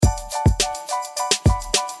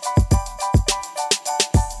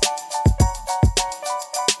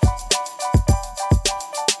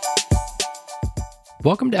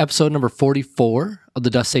Welcome to episode number 44 of the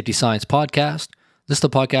Dust Safety Science Podcast. This is the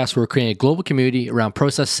podcast where we're creating a global community around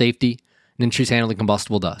process safety and industries handling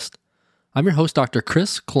combustible dust. I'm your host, Dr.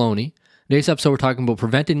 Chris Coloni. In today's episode, we're talking about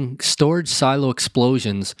preventing storage silo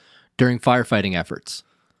explosions during firefighting efforts.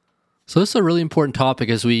 So this is a really important topic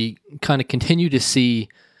as we kind of continue to see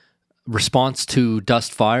response to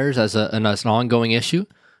dust fires as an ongoing issue,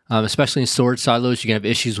 especially in storage silos. You can have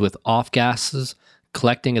issues with off gases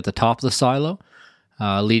collecting at the top of the silo,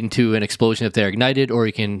 leading to an explosion if they're ignited, or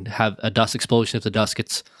you can have a dust explosion if the dust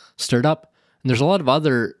gets stirred up. And there's a lot of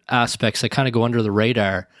other aspects that kind of go under the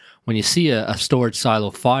radar when you see a storage silo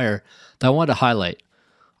fire that I want to highlight.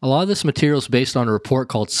 A lot of this material is based on a report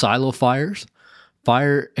called Silo Fires,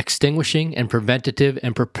 Fire Extinguishing and Preventative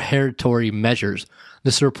and Preparatory Measures.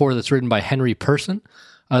 This is a report that's written by Henry Persson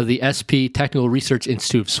of the SP Technical Research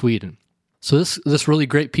Institute of Sweden. So this really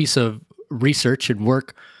great piece of research and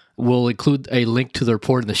work, we'll include a link to the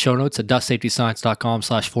report in the show notes at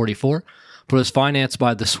dustsafetyscience.com/44. But it was financed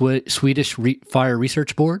by the Swedish Fire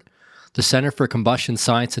Research Board, the Center for Combustion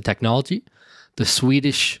Science and Technology, the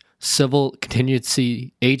Swedish Civil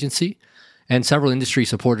Contingency Agency, and several industry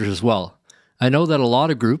supporters as well. I know that a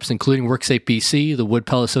lot of groups, including WorkSafe BC, the Wood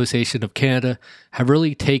Pellet Association of Canada, have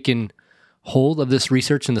really taken hold of this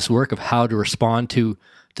research and this work of how to respond to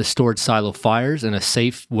storage silo fires in a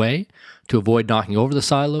safe way, to avoid knocking over the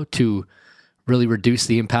silo, to really reduce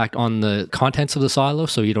the impact on the contents of the silo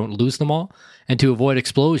so you don't lose them all, and to avoid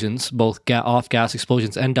explosions, both off-gas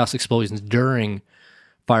explosions and dust explosions during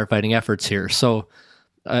firefighting efforts here. So,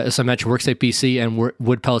 as I mentioned, WorkSafe BC and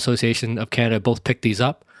Wood Pellet Association of Canada both picked these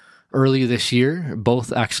up early this year.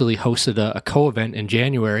 Both actually hosted a co-event in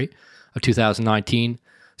January of 2019,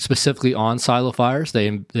 specifically on silo fires. They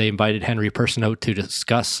invited Henry Persson out to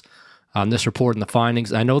discuss this report and the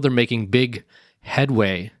findings. I know they're making big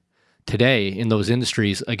headway today in those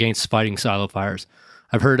industries against fighting silo fires.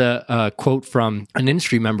 I've heard a quote from an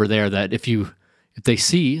industry member there that if they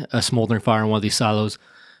see a smoldering fire in one of these silos,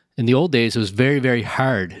 in the old days it was very, very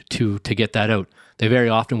hard to get that out. They very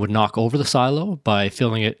often would knock over the silo by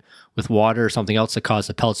filling it with water or something else that caused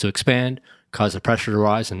the pellets to expand, cause the pressure to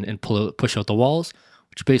rise and push out the walls,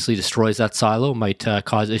 which basically destroys that silo, might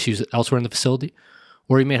cause issues elsewhere in the facility.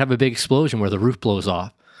 Or you may have a big explosion where the roof blows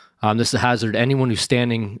off. This is a hazard to anyone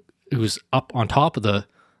who's up on top of the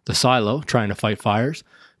silo trying to fight fires,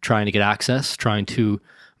 trying to get access, trying to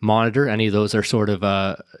monitor. Any of those are sort of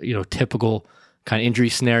typical kind of injury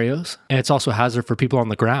scenarios. And it's also a hazard for people on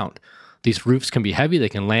the ground. These roofs can be heavy, they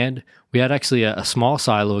can land. We had actually a small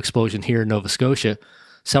silo explosion here in Nova Scotia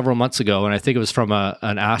several months ago, and I think it was from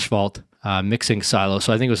an asphalt mixing silo.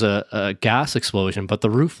 So I think it was a gas explosion, but the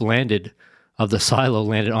roof of the silo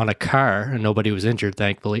landed on a car, and nobody was injured,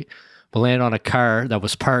 thankfully, but landed on a car that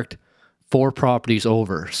was parked 4 properties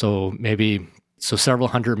over. So several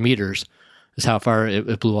hundred meters is how far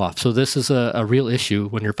it blew off. So this is a real issue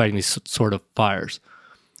when you're fighting these sort of fires.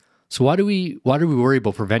 So why do we worry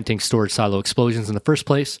about preventing storage silo explosions in the first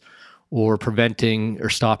place, or preventing or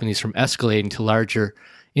stopping these from escalating to larger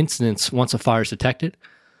incidents once a fire is detected?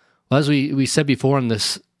 Well, as we said before in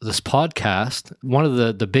this podcast, one of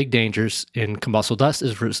the big dangers in combustible dust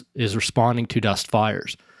is responding to dust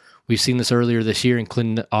fires. We've seen this earlier this year in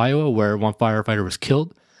Clinton, Iowa, where one firefighter was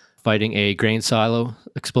killed fighting a grain silo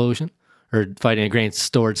explosion, or fighting a grain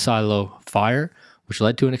storage silo fire, which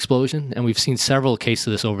led to an explosion. And we've seen several cases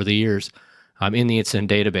of this over the years in the incident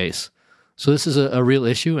database. So this is a real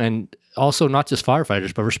issue, and also not just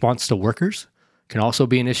firefighters, but response to workers can also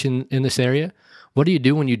be an issue in this area. What do you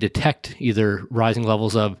do when you detect either rising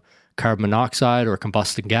levels of carbon monoxide or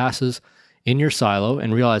combusting gases in your silo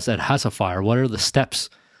and realize that it has a fire? What are the steps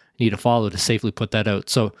you need to follow to safely put that out?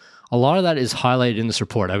 So a lot of that is highlighted in this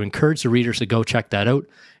report. I would encourage the readers to go check that out.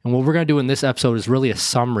 And what we're going to do in this episode is really a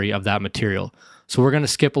summary of that material. So we're going to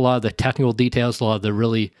skip a lot of the technical details, a lot of the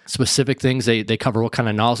really specific things. They cover what kind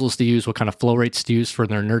of nozzles to use, what kind of flow rates to use for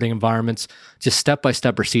their inerting environments, just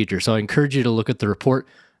step-by-step procedure. So I encourage you to look at the report.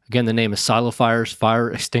 Again, the name is Silo Fires,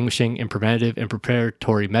 Fire Extinguishing and Preventative and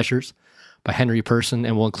Preparatory Measures by Henry Persson,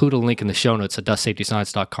 and we'll include a link in the show notes at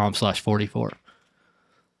dustsafetyscience.com/44.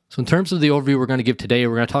 So in terms of the overview we're going to give today,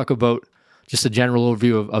 we're going to talk about just a general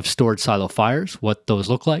overview of storage silo fires, what those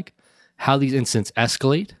look like, how these incidents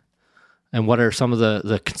escalate, and what are some of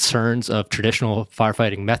the concerns of traditional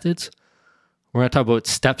firefighting methods. We're going to talk about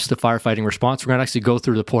steps to firefighting response. We're going to actually go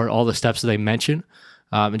through the report, all the steps that they mention,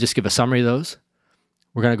 and just give a summary of those.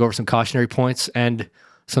 We're going to go over some cautionary points and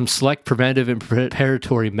some select preventative and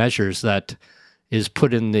preparatory measures that is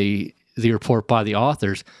put in the report by the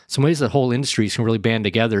authors, some ways that whole industries can really band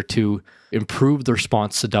together to improve the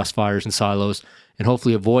response to dust fires and silos and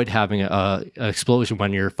hopefully avoid having an explosion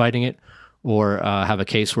when you're fighting it, or have a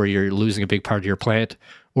case where you're losing a big part of your plant,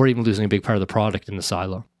 or even losing a big part of the product in the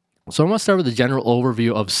silo. So I want to start with a general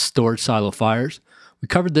overview of storage silo fires. We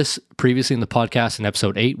covered this previously in the podcast in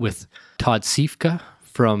episode 8 with Todd Siefka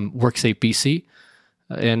from WorkSafe BC,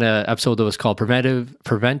 in an episode that was called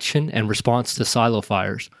Prevention and Response to Silo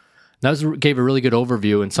Fires. That gave a really good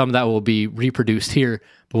overview, and some of that will be reproduced here,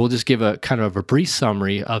 but we'll just give a kind of a brief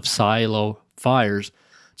summary of silo fires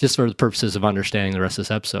just for the purposes of understanding the rest of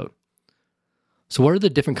this episode. So what are the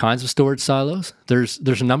different kinds of storage silos? There's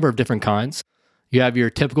a number of different kinds. You have your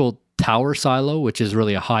typical tower silo, which is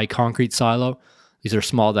really a high concrete silo. These are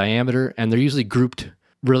small diameter, and they're usually grouped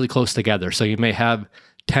really close together. So you may have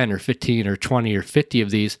 10 or 15 or 20 or 50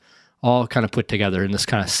 of these all kind of put together in this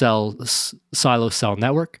kind of silo cell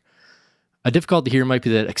network. A difficulty here might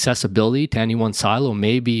be that accessibility to any one silo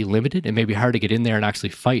may be limited. It may be hard to get in there and actually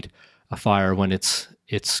fight a fire when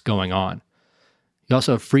it's going on. You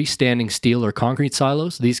also have freestanding steel or concrete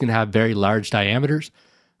silos. These can have very large diameters.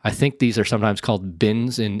 I think these are sometimes called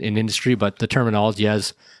bins in industry, but the terminology,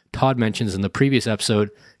 as Todd mentions in the previous episode,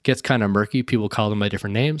 gets kind of murky. People call them by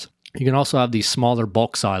different names. You can also have these smaller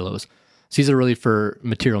bulk silos. So these are really for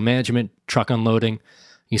material management, truck unloading.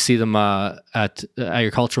 You see them at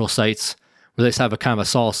agricultural sites where they just have a kind of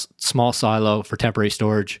a small silo for temporary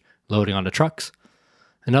storage, loading onto trucks.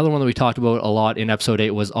 Another one that we talked about a lot in episode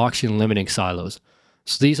 8 was oxygen limiting silos.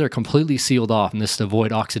 So these are completely sealed off, and this is to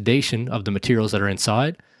avoid oxidation of the materials that are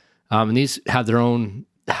inside. And these have their own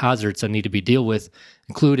hazards that need to be dealt with,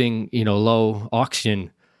 including low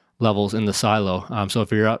oxygen levels in the silo. So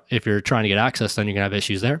if you're trying to get access, then you're gonna have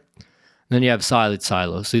issues there. And then you have silage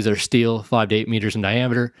silos. These are steel, 5 to 8 meters in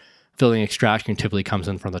diameter. Filling extraction typically comes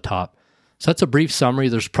in from the top. So that's a brief summary.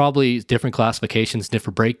 There's probably different classifications,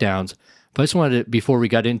 different breakdowns. But I just wanted to, before we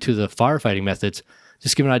got into the firefighting methods,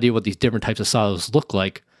 just give an idea what these different types of silos look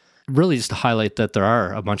like. Really just to highlight that there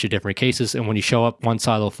are a bunch of different cases, and when you show up, one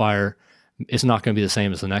silo fire is not going to be the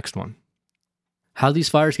same as the next one. How these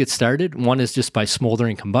fires get started, one is just by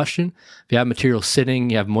smoldering combustion. If you have material sitting,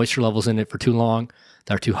 you have moisture levels in it for too long,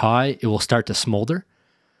 that are too high, it will start to smolder.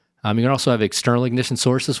 You can also have external ignition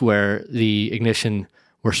sources where the ignition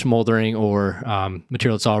where smoldering or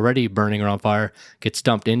material that's already burning or on fire gets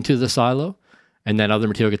dumped into the silo, and then other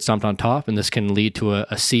material gets dumped on top, and this can lead to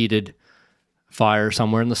a seeded fire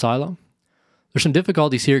somewhere in the silo. There's some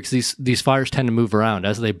difficulties here because these fires tend to move around.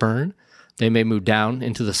 As they burn, they may move down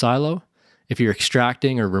into the silo. If you're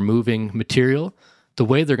extracting or removing material, the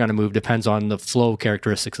way they're going to move depends on the flow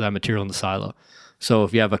characteristics of that material in the silo. So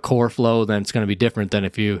if you have a core flow, then it's going to be different than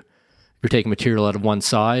if you're taking material out of one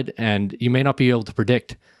side, and you may not be able to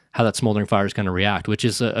predict how that smoldering fire is going to react, which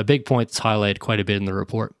is a big point that's highlighted quite a bit in the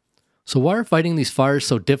report. So why are fighting these fires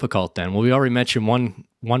so difficult then? Well, we already mentioned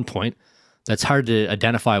one point. That's hard to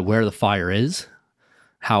identify where the fire is,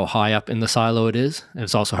 how high up in the silo it is, and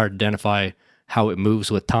it's also hard to identify how it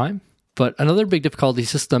moves with time. But another big difficulty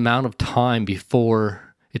is just the amount of time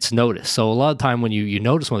before it's noticed. So a lot of time when you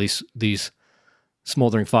notice one of these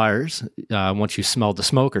smoldering fires, once you smell the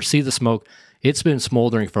smoke or see the smoke, it's been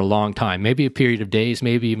smoldering for a long time, maybe a period of days,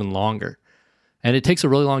 maybe even longer. And it takes a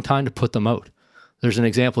really long time to put them out. There's an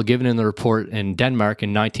example given in the report in Denmark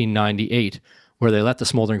in 1998 where they let the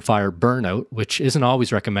smoldering fire burn out, which isn't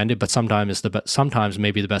always recommended, but sometimes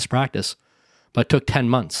may be the best practice. But it took 10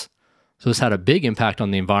 months. So this had a big impact on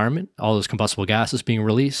the environment, all those combustible gases being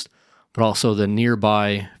released, but also the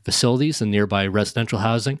nearby facilities and nearby residential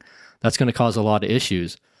housing. That's going to cause a lot of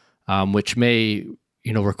issues, which may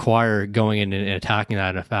require going in and attacking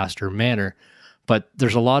that in a faster manner. But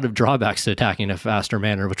there's a lot of drawbacks to attacking in a faster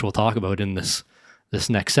manner, which we'll talk about in this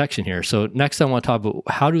next section here. So next I want to talk about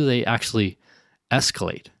how do they actually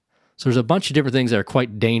escalate. So there's a bunch of different things that are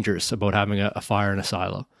quite dangerous about having a fire in a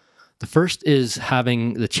silo. The first is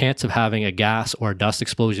having the chance of having a gas or a dust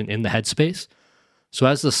explosion in the headspace. So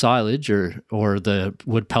as the silage or the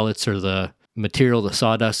wood pellets or the material, the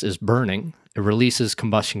sawdust is burning, it releases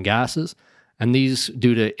combustion gases, and these,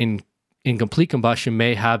 due to incomplete combustion,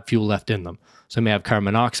 may have fuel left in them. So it may have carbon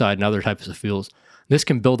monoxide and other types of fuels. This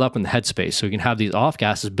can build up in the headspace, so you can have these off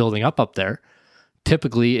gases building up there.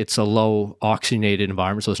 Typically, it's a low oxygenated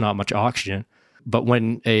environment, so there's not much oxygen. But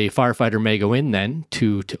when a firefighter may go in then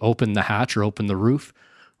to open the hatch or open the roof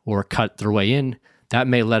or cut their way in, that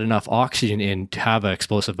may let enough oxygen in to have an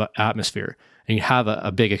explosive atmosphere, and you have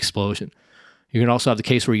a big explosion. You can also have the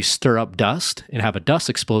case where you stir up dust and have a dust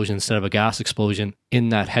explosion instead of a gas explosion in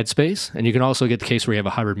that headspace. And you can also get the case where you have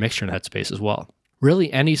a hybrid mixture in the headspace as well.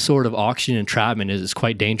 Really, any sort of oxygen entrapment is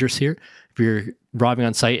quite dangerous here. If you're arriving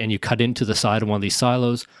on site and you cut into the side of one of these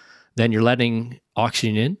silos, then you're letting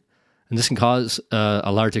oxygen in, and this can cause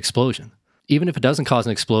a large explosion. Even if it doesn't cause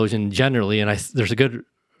an explosion generally, and there's a good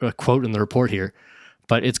quote in the report here,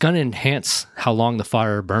 but it's going to enhance how long the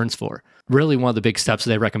fire burns for. Really, one of the big steps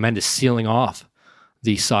they recommend is sealing off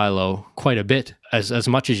the silo quite a bit, as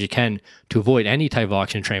much as you can, to avoid any type of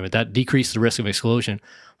oxygen entrainment. That decreases the risk of explosion,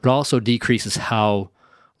 but also decreases how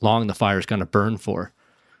long the fire is going to burn for.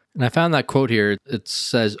 And I found that quote here. It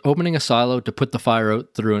says, opening a silo to put the fire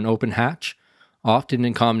out through an open hatch, often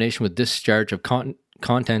in combination with discharge of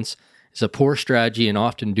contents, is a poor strategy and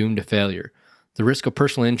often doomed to failure. The risk of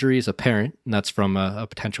personal injury is apparent, and that's from a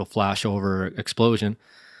potential flashover explosion.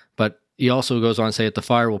 But he also goes on to say that the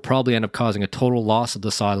fire will probably end up causing a total loss of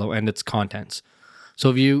the silo and its contents. So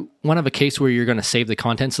if you want to have a case where you're going to save the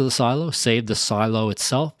contents of the silo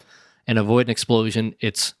itself, and avoid an explosion,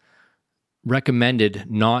 it's recommended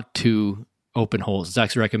not to open holes. It's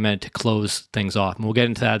actually recommended to close things off. And we'll get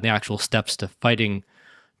into that in the actual steps to a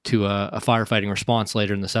firefighting response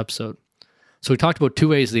later in this episode. So we talked about two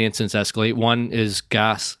ways the incidents escalate. One is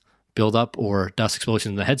gas buildup or dust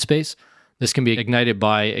explosion in the headspace. This can be ignited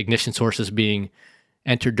by ignition sources being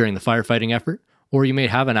entered during the firefighting effort, or you may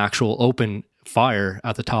have an actual open fire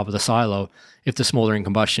at the top of the silo if the smoldering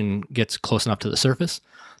combustion gets close enough to the surface.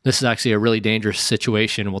 This is actually a really dangerous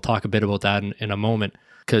situation. We'll talk a bit about that in a moment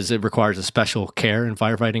because it requires a special care in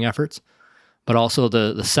firefighting efforts. But also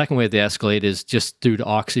the second way they escalate is just due to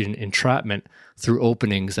oxygen entrapment through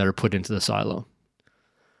openings that are put into the silo.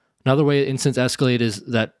 Another way incidents escalate is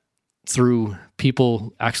that through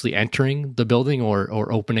people actually entering the building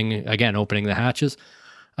or opening the hatches.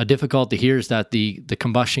 A difficulty here is that the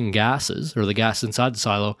combustion gases or the gas inside the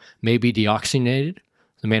silo may be deoxygenated.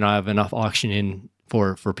 They may not have enough oxygen in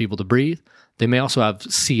for people to breathe. They may also have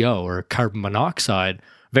CO or carbon monoxide,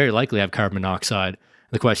 very likely have carbon monoxide.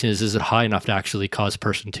 The question is it high enough to actually cause a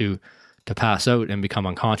person to pass out and become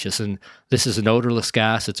unconscious? And this is an odorless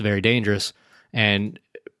gas. It's very dangerous and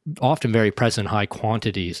often very present in high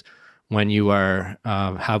quantities when you are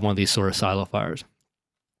have one of these sort of silo fires.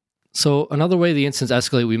 So another way the incidents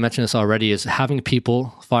escalate, we mentioned this already, is having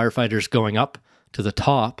firefighters going up to the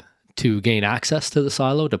top to gain access to the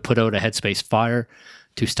silo, to put out a headspace fire,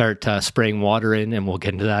 to start spraying water in, and we'll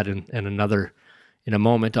get into that in a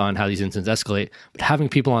moment on how these incidents escalate. But having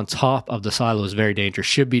people on top of the silo is very dangerous,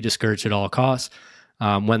 should be discouraged at all costs.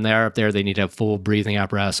 When they are up there, they need to have full breathing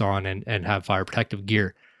apparatus on and have fire protective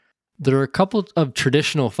gear. There are a couple of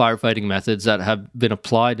traditional firefighting methods that have been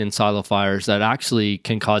applied in silo fires that actually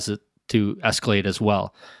can cause it to escalate as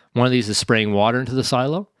well. One of these is spraying water into the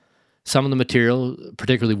silo. Some of the material,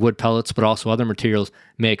 particularly wood pellets, but also other materials,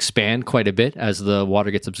 may expand quite a bit as the water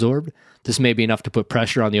gets absorbed. This may be enough to put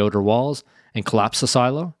pressure on the outer walls and collapse the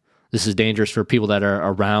silo. This is dangerous for people that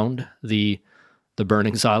are around the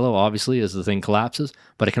burning silo, obviously, as the thing collapses,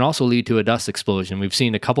 but it can also lead to a dust explosion. We've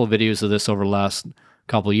seen a couple of videos of this over the last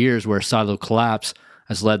couple of years where silo collapse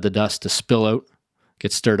has led the dust to spill out,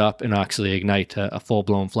 get stirred up, and actually ignite a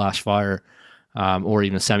full-blown flash fire or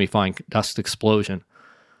even a semi-fine dust explosion.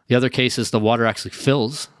 The other case is the water actually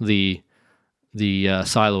fills the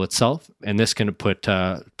silo itself, and this can put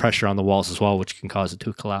pressure on the walls as well, which can cause it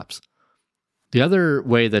to collapse. The other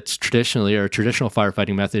way that's traditional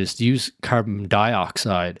firefighting method is to use carbon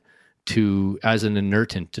dioxide as an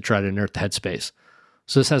inertant to try to inert the headspace.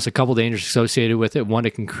 So this has a couple dangers associated with it. One,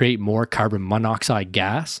 it can create more carbon monoxide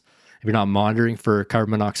gas. If you're not monitoring for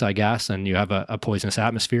carbon monoxide gas, then you have a poisonous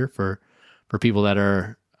atmosphere for people that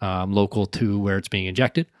are local to where it's being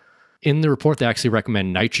injected. In the report, they actually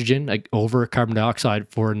recommend nitrogen over carbon dioxide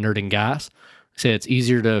for inerting gas. They say it's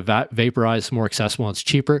easier to vaporize, more accessible, and it's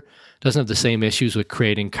cheaper. Doesn't have the same issues with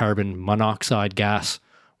creating carbon monoxide gas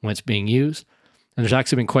when it's being used. And there's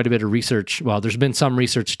actually been quite a bit of research. Well, there's been some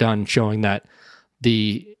research done showing that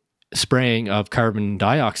the spraying of carbon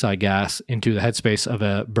dioxide gas into the headspace of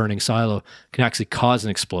a burning silo can actually cause an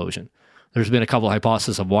explosion. There's been a couple of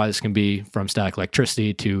hypotheses of why this can be, from static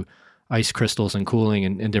electricity to ice crystals and cooling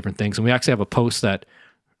and different things. And we actually have a post that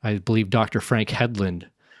I believe Dr. Frank Hedlund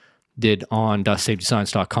did on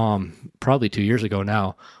dustsafetyscience.com probably 2 years ago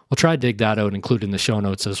now. We'll try to dig that out and include in the show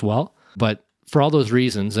notes as well. But for all those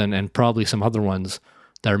reasons, and probably some other ones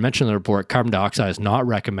that are mentioned in the report, carbon dioxide is not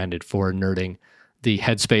recommended for inerting the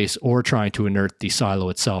headspace or trying to inert the silo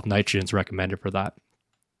itself. Nitrogen is recommended for that.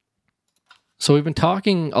 So we've been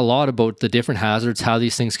talking a lot about the different hazards, how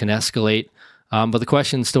these things can escalate, but the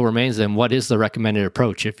question still remains then, what is the recommended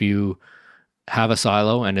approach if you have a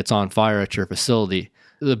silo and it's on fire at your facility?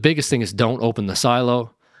 The biggest thing is don't open the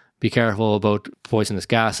silo. Be careful about poisonous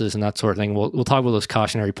gases and that sort of thing. We'll talk about those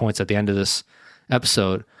cautionary points at the end of this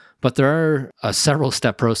episode. But there are a several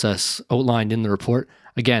step process outlined in the report.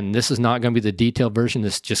 Again, this is not going to be the detailed version.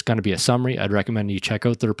 This is just going to be a summary. I'd recommend you check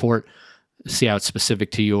out the report, see how it's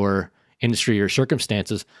specific to your industry or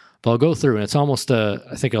circumstances. But I'll go through, and it's almost I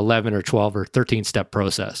think 11 or 12 or 13 step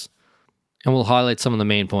process. And we'll highlight some of the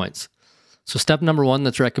main points. So step number 1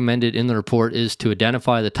 that's recommended in the report is to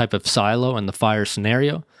identify the type of silo and the fire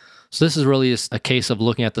scenario. So this is really a case of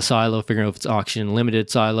looking at the silo, figuring out if it's oxygen limited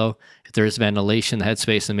silo, if there is ventilation in the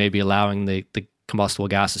headspace and maybe allowing the combustible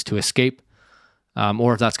gases to escape,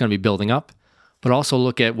 or if that's going to be building up. But also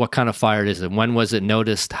look at what kind of fire it is. When was it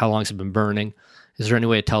noticed? How long has it been burning? Is there any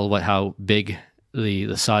way to tell how big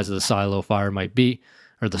the size of the silo fire might be,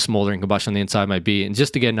 or the smoldering combustion on the inside might be? And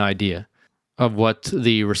just to get an idea of what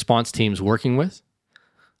the response team's working with.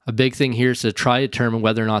 A big thing here is to try to determine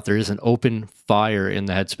whether or not there is an open fire in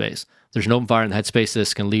the headspace. If there's an open fire in the headspace,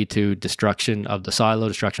 this can lead to destruction of the silo,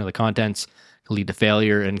 destruction of the contents, can lead to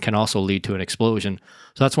failure, and can also lead to an explosion.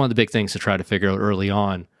 So that's one of the big things to try to figure out early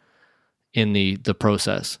on in the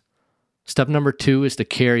process. Step number 2 is to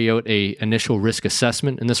carry out a initial risk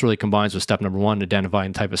assessment, and this really combines with step number 1,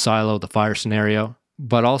 identifying the type of silo, the fire scenario,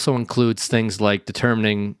 but also includes things like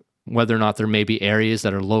determining whether or not there may be areas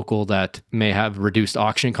that are local that may have reduced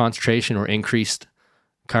oxygen concentration or increased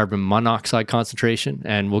carbon monoxide concentration.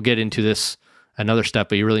 And we'll get into this another step,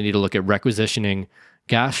 but you really need to look at requisitioning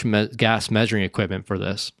gas measuring equipment for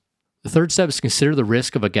this. The third step is to consider the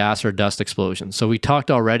risk of a gas or dust explosion. So we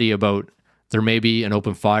talked already about there may be an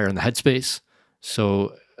open fire in the headspace.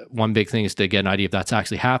 So one big thing is to get an idea if that's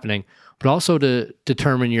actually happening, but also to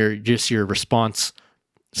determine your response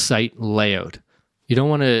site layout. You don't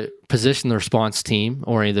want to position the response team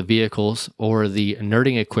or any of the vehicles or the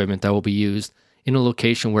inerting equipment that will be used in a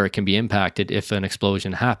location where it can be impacted if an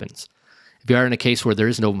explosion happens. If you are in a case where there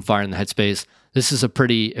is an open fire in the headspace, this is a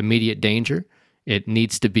pretty immediate danger. It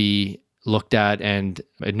needs to be looked at and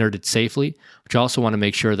inerted safely, but you also want to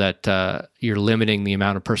make sure that you're limiting the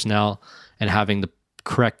amount of personnel and having the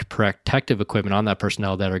correct protective equipment on that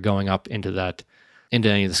personnel that are going up into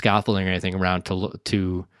any of the scaffolding or anything around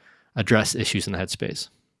to address issues in the headspace.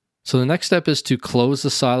 So the next step is to close the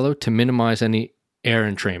silo to minimize any air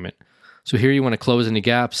entrainment. So here you want to close any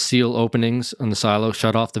gaps, seal openings on the silo,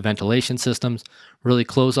 shut off the ventilation systems, really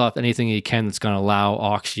close off anything you can that's going to allow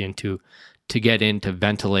oxygen to get in, to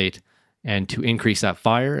ventilate, and to increase that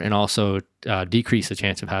fire and also decrease the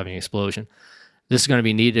chance of having an explosion. This is going to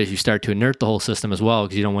be needed as you start to inert the whole system as well,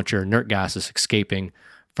 because you don't want your inert gases escaping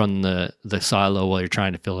from the silo while you're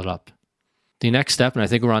trying to fill it up. The next step, and I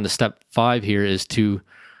think we're on to step 5 here, is to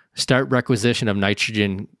start requisition of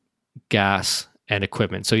nitrogen gas and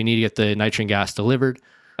equipment. So you need to get the nitrogen gas delivered.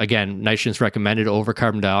 Again, nitrogen is recommended over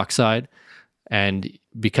carbon dioxide. And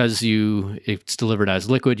because it's delivered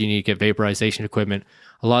as liquid, you need to get vaporization equipment.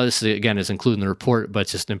 A lot of this, again, is included in the report, but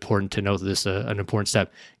it's just important to know that this is an important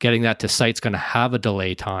step. Getting that to site's going to have a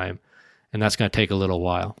delay time, and that's going to take a little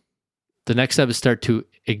while. The next step is start to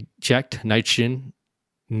eject nitrogen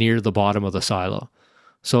near the bottom of the silo.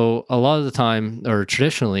 So a lot of the time, or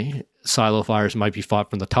traditionally, silo fires might be fought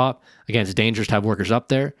from the top. Again, it's dangerous to have workers up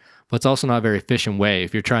there, but it's also not a very efficient way.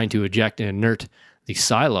 If you're trying to eject and inert the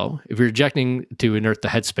silo, if you're ejecting to inert the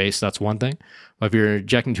headspace, that's one thing. But if you're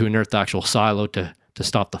ejecting to inert the actual silo to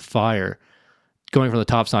stop the fire, going from the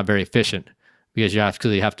top is not very efficient, because you have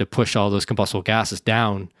to push all those combustible gases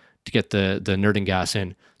down to get the inerting gas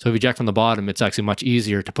in. So if you eject from the bottom, it's actually much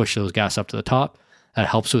easier to push those gas up to the top. That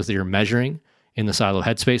helps with your measuring in the silo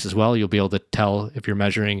headspace as well. You'll be able to tell if you're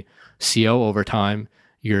measuring CO over time,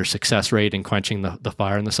 your success rate in quenching the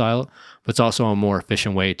fire in the silo, but it's also a more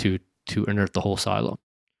efficient way to inert the whole silo.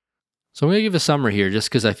 So I'm going to give a summary here just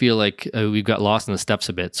because I feel like we've got lost in the steps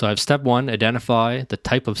a bit. So I have step 1, identify the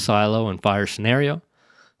type of silo and fire scenario.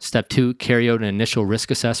 Step 2, carry out an initial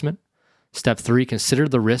risk assessment. Step 3, consider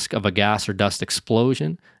the risk of a gas or dust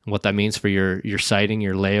explosion and what that means for your siting,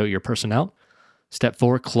 your layout, your personnel. Step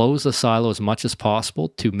 4, close the silo as much as possible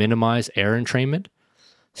to minimize air entrainment.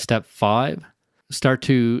 Step 5, start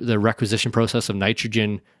the requisition process of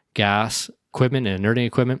nitrogen gas equipment and inerting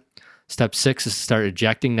equipment. Step 6 is to start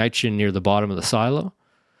ejecting nitrogen near the bottom of the silo.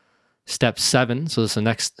 Step 7, so this is the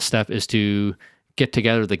next step, is to get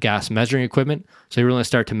together the gas measuring equipment. So you really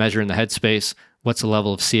start to measure in the headspace, what's the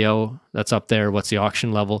level of CO that's up there, what's the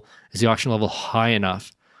oxygen level, is the oxygen level high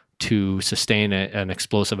enough to sustain an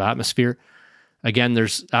explosive atmosphere. Again,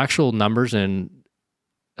 there's actual numbers and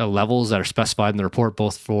levels that are specified in the report,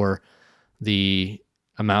 both for the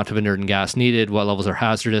amount of inertant gas needed, what levels are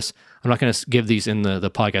hazardous. I'm not going to give these in the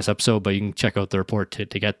podcast episode, but you can check out the report to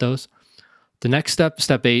get those. The next step,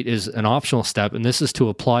 step 8, is an optional step, and this is to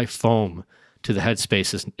apply foam to the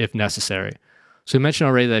headspace if necessary. So we mentioned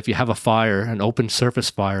already that if you have a fire, an open surface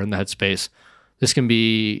fire in the headspace, this can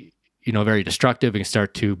be, very destructive. It can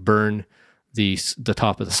start to burn the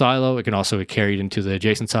top of the silo. It can also get carried into the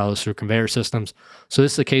adjacent silos through conveyor systems. So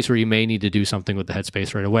this is a case where you may need to do something with the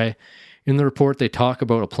headspace right away. In the report, they talk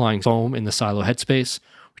about applying foam in the silo headspace.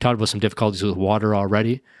 We talked about some difficulties with water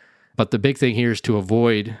already, but the big thing here is to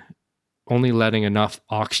avoid only letting enough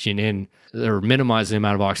oxygen in, or minimize the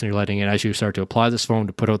amount of oxygen you're letting in as you start to apply this foam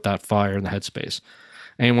to put out that fire in the headspace.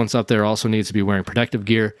 Anyone up there also needs to be wearing protective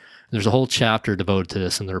gear. There's a whole chapter devoted to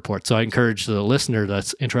this in the report. So I encourage the listener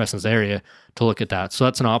that's interested in this area to look at that. So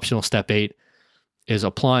that's an optional step 8, is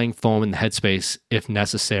applying foam in the headspace if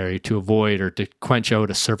necessary to avoid or to quench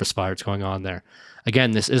out a surface fire that's going on there.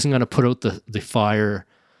 Again, this isn't going to put out the fire,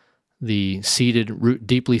 the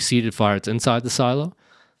deeply seated fire that's inside the silo.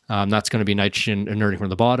 That's going to be nitrogen inerting from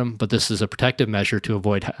the bottom, but this is a protective measure to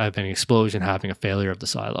avoid having an explosion, having a failure of the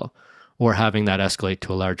silo, or having that escalate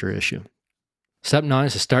to a larger issue. Step 9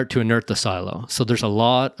 is to start to inert the silo. So there's a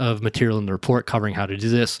lot of material in the report covering how to do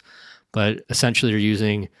this, but essentially you're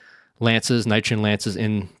using nitrogen lances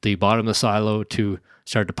in the bottom of the silo to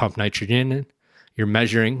start to pump nitrogen in. You're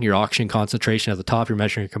measuring your oxygen concentration at the top. You're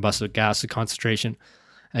measuring your combustible gas concentration,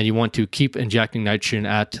 and you want to keep injecting nitrogen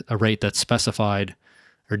at a rate that's specified,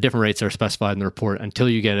 or different rates that are specified in the report, until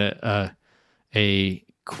you get a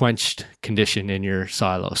quenched condition in your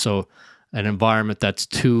silo. So an environment that's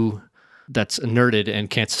inerted and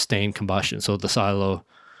can't sustain combustion. So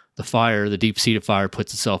the deep-seated fire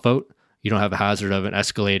puts itself out. You don't have a hazard of an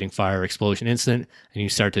escalating fire explosion incident, and you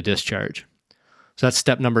start to discharge. So that's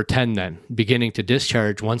step number 10 then, beginning to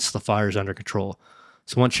discharge once the fire is under control.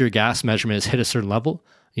 So once your gas measurement has hit a certain level,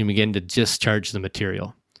 you begin to discharge the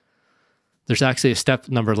material. There's actually a step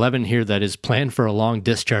number 11 here that is planned for a long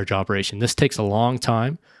discharge operation. This takes a long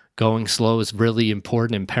time. Going slow is really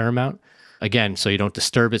important and paramount. Again, so you don't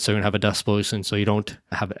disturb it, so you don't have a dust explosion, so you don't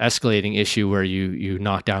have an escalating issue where you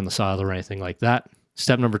knock down the silo or anything like that.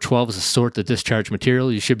 Step number 12 is to sort the discharge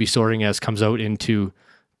material. You should be sorting as comes out into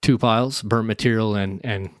 2 piles, burnt material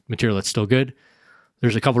and material that's still good.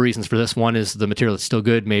 There's a couple reasons for this. One is the material that's still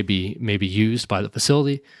good may be used by the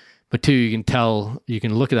facility. But 2, you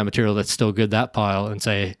can look at that material that's still good, that pile, and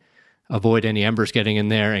say, avoid any embers getting in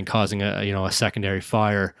there and causing a secondary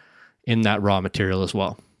fire in that raw material as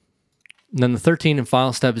well. And then the 13th and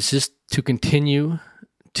final step is just to continue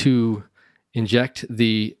to inject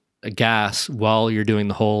the gas while you're doing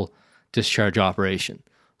the whole discharge operation.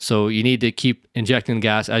 So you need to keep injecting the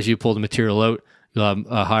gas as you pull the material out. You'll have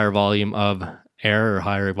a higher volume of air or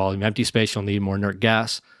higher volume empty space. You'll need more inert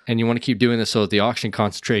gas. And you want to keep doing this so that the oxygen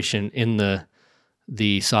concentration in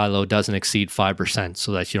the silo doesn't exceed 5%,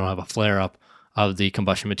 so that you don't have a flare-up of the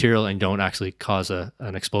combustion material and don't actually cause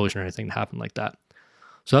an explosion or anything to happen like that.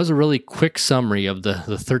 So that was a really quick summary of the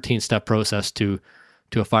 13-step process to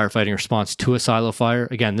a firefighting response to a silo fire.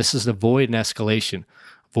 Again, this is avoid an escalation.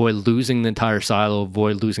 Avoid losing the entire silo,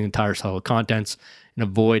 avoid losing the entire silo contents, and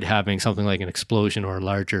avoid having something like an explosion or a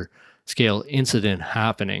larger scale incident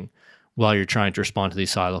happening while you're trying to respond to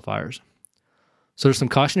these silo fires. So there's some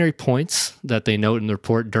cautionary points that they note in the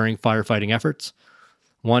report during firefighting efforts.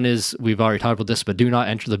 One is, we've already talked about this, but do not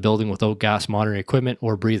enter the building without gas monitoring equipment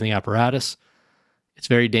or breathing apparatus. It's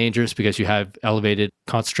very dangerous because you have elevated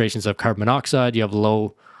concentrations of carbon monoxide, you have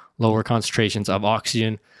lower concentrations of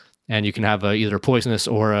oxygen, and you can have either a poisonous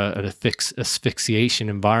or an asphyxiation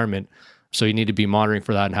environment. So you need to be monitoring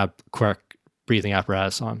for that and have correct breathing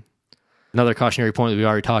apparatus on. Another cautionary point that we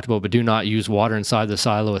already talked about, but do not use water inside the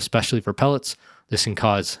silo, especially for pellets. This can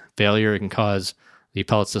cause failure. It can cause the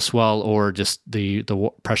pellets to swell, or just the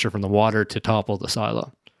pressure from the water to topple the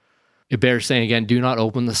silo. It bears saying again, do not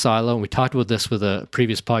open the silo. And we talked about this with a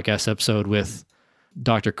previous podcast episode with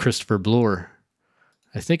Dr. Christopher Bloor.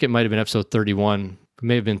 I think it might have been episode 31, it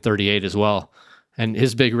may have been 38 as well. And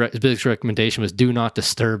his biggest recommendation was do not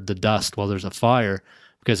disturb the dust while there's a fire,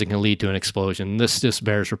 because it can lead to an explosion. This just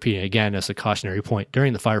bears repeating again as a cautionary point.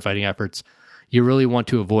 During the firefighting efforts, you really want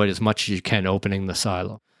to avoid as much as you can opening the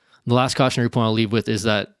silo. The last cautionary point I'll leave with is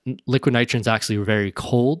that liquid nitrogen is actually very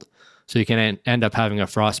cold, so you can end up having a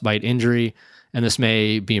frostbite injury, and this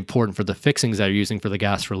may be important for the fixings that you're using for the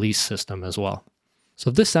gas release system as well.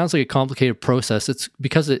 So if this sounds like a complicated process, it's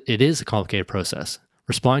because it is a complicated process.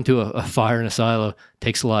 Responding to a fire in a silo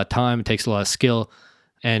takes a lot of time, it takes a lot of skill,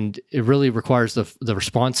 and it really requires the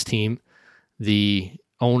response team, the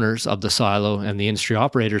owners of the silo, and the industry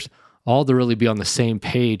operators all to really be on the same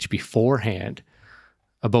page beforehand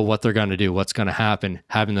about what they're going to do, what's going to happen,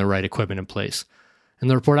 having the right equipment in place. And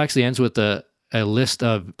the report actually ends with a list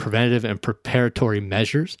of preventative and preparatory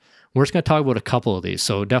measures, We're just going to talk about a couple of these.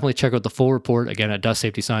 So definitely check out the full report again at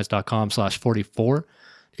dustsafetyscience.com/44 to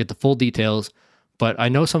get the full details. But I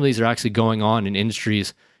know some of these are actually going on in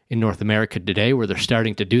industries in North America today where they're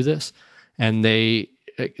starting to do this. And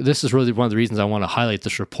this is really one of the reasons I want to highlight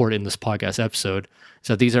this report in this podcast episode, is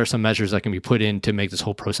that these are some measures that can be put in to make this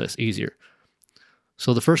whole process easier.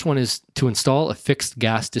 So the first one is to install a fixed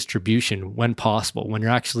gas distribution when possible. When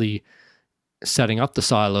you're actually setting up the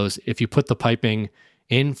silos, if you put the piping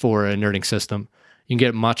in for an inerting system, you can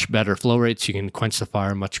get much better flow rates. You can quench the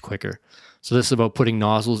fire much quicker. So this is about putting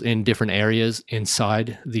nozzles in different areas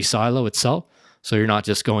inside the silo itself. So you're not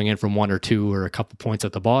just going in from one or two or a couple points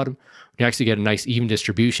at the bottom. You actually get a nice even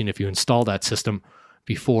distribution if you install that system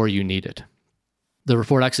before you need it. The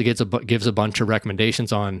report actually gives a bunch of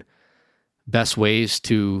recommendations on best ways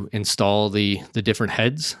to install the different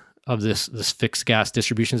heads of this fixed gas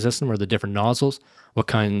distribution system, or the different nozzles, what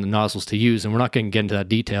kind of nozzles to use. And we're not going to get into that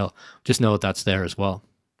detail. Just know that that's there as well.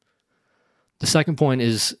 The second point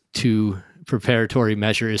is preparatory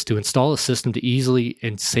measure is to install a system to easily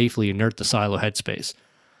and safely inert the silo headspace.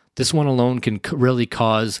 This one alone can really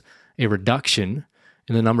cause a reduction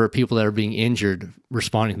in the number of people that are being injured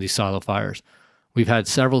responding to these silo fires. We've had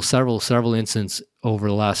several incidents over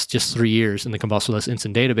the last just 3 years in the combustible dust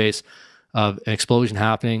incident database of an explosion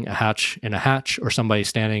happening, a hatch, or somebody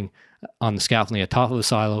standing on the scaffolding at the top of a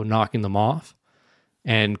silo, knocking them off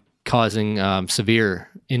and causing severe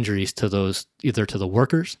injuries to those, either to the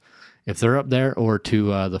workers, if they're up there, or to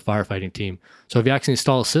the firefighting team. So if you actually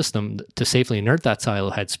install a system to safely inert that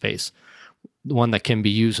silo headspace, one that can be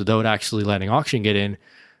used without actually letting oxygen get in,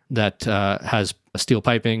 that has a steel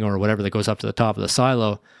piping or whatever that goes up to the top of the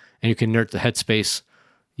silo, and you can inert the headspace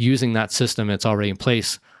using that system that's already in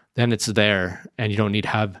place, then it's there, and you don't need to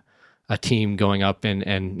have a team going up and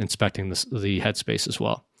inspecting the headspace as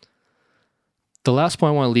well. The last point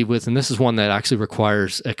I want to leave with, and this is one that actually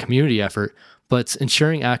requires a community effort, but it's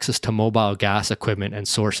ensuring access to mobile gas equipment and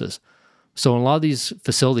sources. So in a lot of these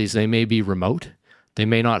facilities, they may be remote. They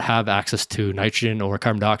may not have access to nitrogen or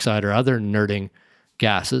carbon dioxide or other inerting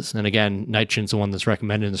gases. And again, nitrogen is the one that's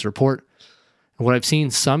recommended in this report. And what I've seen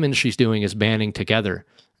some industries doing is banding together,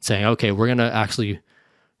 saying, okay, we're going to actually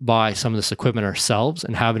buy some of this equipment ourselves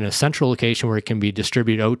and have it in a central location where it can be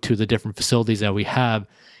distributed out to the different facilities that we have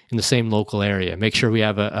in the same local area. Make sure we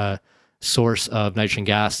have a source of nitrogen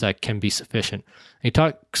gas that can be sufficient. And he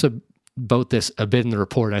talks about this a bit in the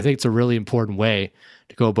report. I think it's a really important way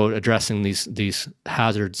to go about addressing these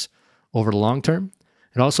hazards over the long term.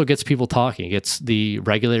 It also gets people talking. It gets the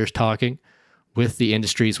regulators talking with the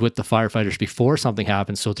industries, with the firefighters before something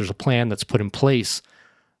happens. So there's a plan that's put in place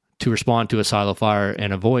to respond to a silo fire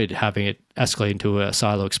and avoid having it escalate into a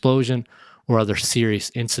silo explosion or other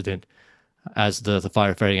serious incident as the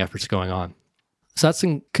firefighting efforts going on. So that's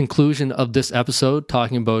the conclusion of this episode,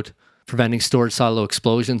 talking about preventing storage silo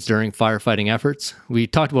explosions during firefighting efforts. We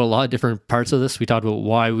talked about a lot of different parts of this. We talked about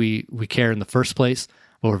why we care in the first place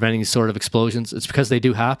about preventing these sort of explosions. It's because they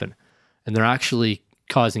do happen, and they're actually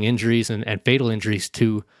causing injuries and fatal injuries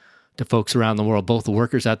to folks around the world, both the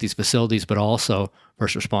workers at these facilities, but also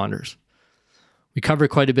first responders. We covered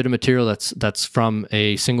quite a bit of material that's from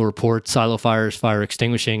a single report, Silo Fires, Fire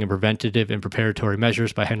Extinguishing and Preventative and Preparatory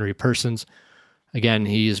Measures by Henry Persons. Again,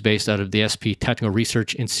 he is based out of the SP Technical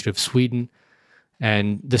Research Institute of Sweden.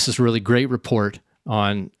 And this is a really great report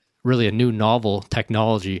on really a new novel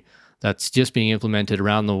technology that's just being implemented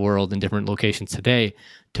around the world in different locations today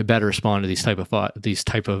to better respond to these type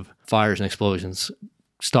of fires and explosions,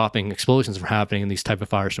 stopping explosions from happening and these type of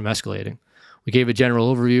fires from escalating. We gave a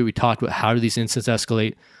general overview. We talked about how do these incidents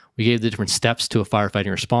escalate. We gave the different steps to a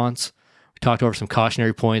firefighting response. We talked over some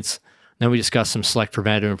cautionary points. Then we discussed some select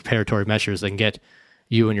preventative and preparatory measures that can get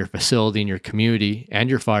you and your facility and your community and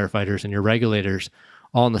your firefighters and your regulators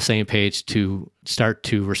all on the same page to start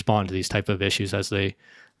to respond to these type of issues as they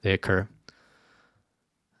occur.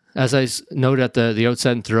 As I noted at the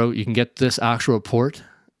outset and throughout, you can get this actual report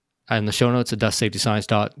in the show notes at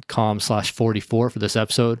dustsafetyscience.com/44 for this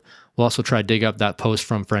episode. We'll also try to dig up that post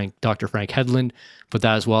from Dr. Frank Hedlund, put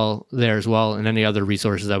that as well there as well, and any other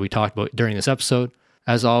resources that we talked about during this episode.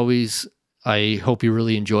 As always, I hope you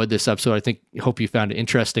really enjoyed this episode. Hope you found it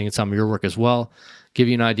interesting in some of your work as well. Give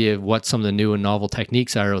you an idea of what some of the new and novel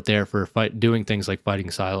techniques are out there for doing things like fighting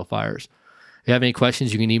silo fires. If you have any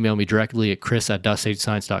questions, you can email me directly at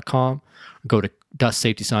chris@dustsafetyscience.com, or go to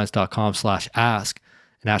dustsafetyscience.com/ask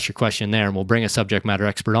and ask your question there, and we'll bring a subject matter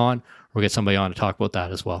expert on, or get somebody on to talk about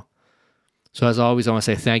that as well. So as always, I want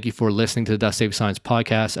to say thank you for listening to the Dust Safety Science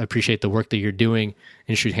podcast. I appreciate the work that you're doing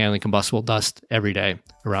in handling combustible dust every day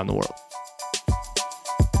around the world.